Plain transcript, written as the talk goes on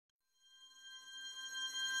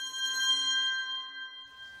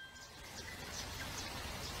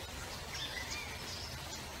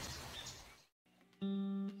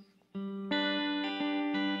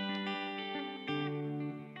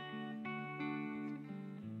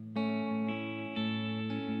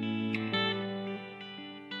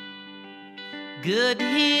Good to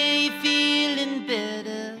hear you feeling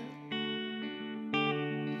better,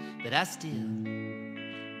 but I still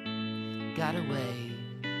got away.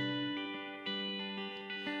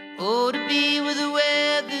 Oh, to be where the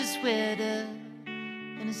weather's wetter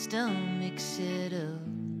and a stomach settle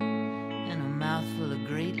and a mouthful of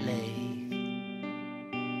Great Lake.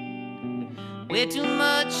 Way too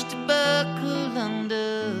much to buckle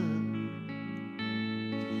under.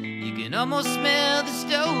 You can almost smell the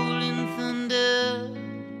stolen thunder.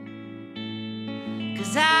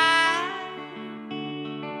 'Cause I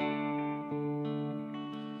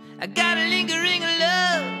got a lingering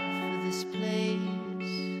love for this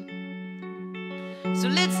place. So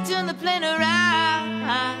let's turn the plane around.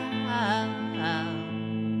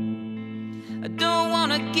 I don't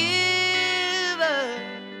wanna give up.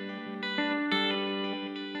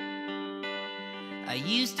 I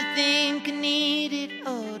used to think I needed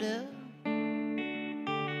order,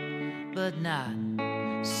 but not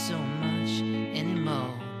so much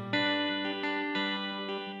anymore.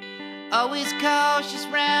 Always cautious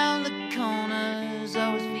round the corners,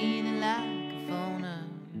 always feeling like a phoner,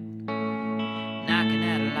 knocking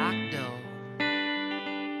at a locked door.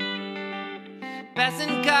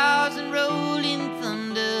 Passing cars and rolling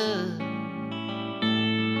thunder.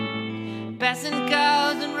 Passing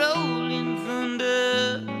cars and rolling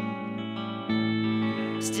thunder.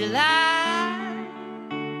 Still I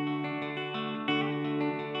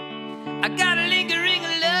got a lingering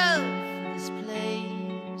love for this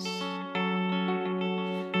place.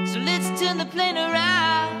 So let's turn the plane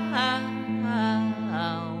around.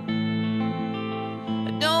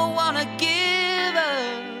 I don't wanna give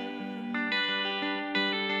up,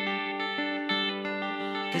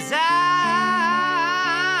 'cause I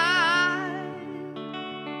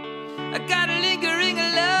got a lingering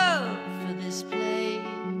love for this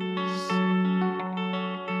place.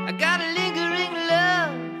 I got a lingering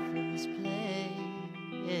love for this place.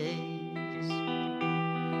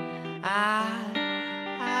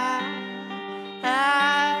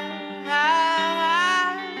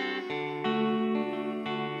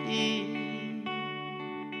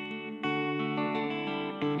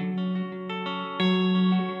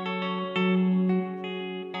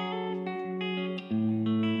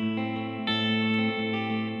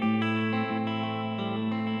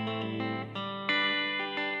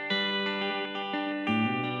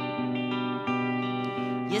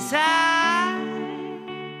 Yes, I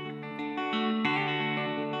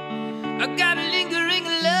got a lingering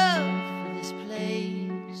love for this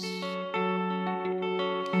place.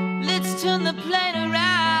 Let's turn the plane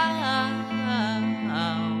around.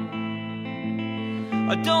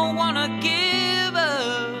 I don't wanna give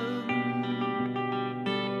up.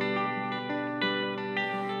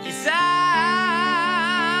 Yes,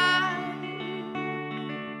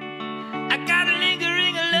 I got a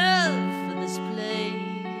lingering love for this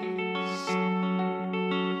place.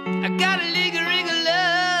 I got a lingering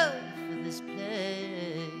love for this place.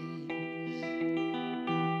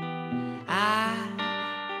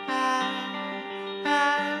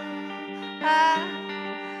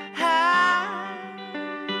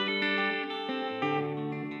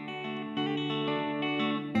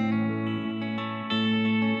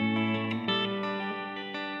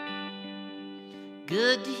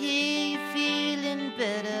 Good to hear you feeling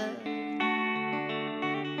better,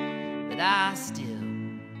 but I still